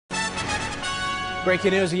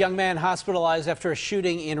Breaking news, a young man hospitalized after a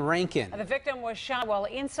shooting in Rankin. The victim was shot while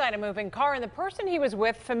inside a moving car, and the person he was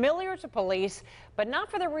with familiar to police, but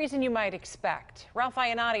not for the reason you might expect. Ralph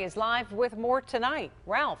Iannotti is live with more tonight.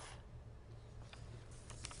 Ralph.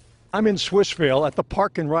 I'm in Swissvale at the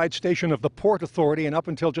park and ride station of the Port Authority, and up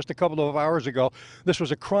until just a couple of hours ago, this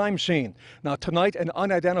was a crime scene. Now tonight, an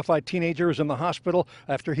unidentified teenager is in the hospital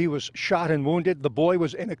after he was shot and wounded. The boy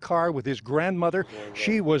was in a car with his grandmother.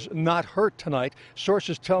 She was not hurt tonight.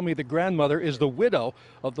 Sources tell me the grandmother is the widow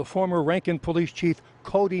of the former Rankin police chief,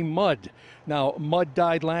 Cody Mudd. Now, Mudd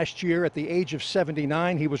died last year at the age of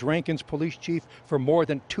 79. He was Rankin's police chief for more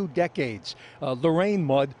than 2 decades. Lorraine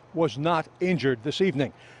Mudd was not injured this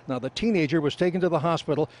evening. Now, the teenager was taken to the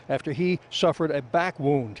hospital after he suffered a back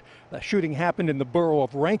wound. The shooting happened in the borough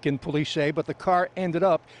of Rankin, police say, but the car ended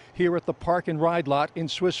up here at the park and ride lot in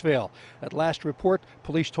Swissvale. At last report,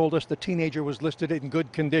 police told us the teenager was listed in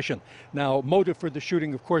good condition. Now, motive for the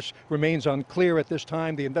shooting, of course, remains unclear at this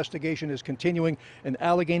time. The investigation is continuing, and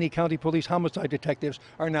Allegheny County Police homicide detectives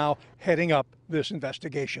are now heading up this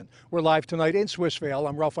investigation. We're live tonight in Swissvale.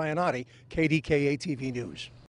 I'm Ralph Iannotti, KDKA-TV News.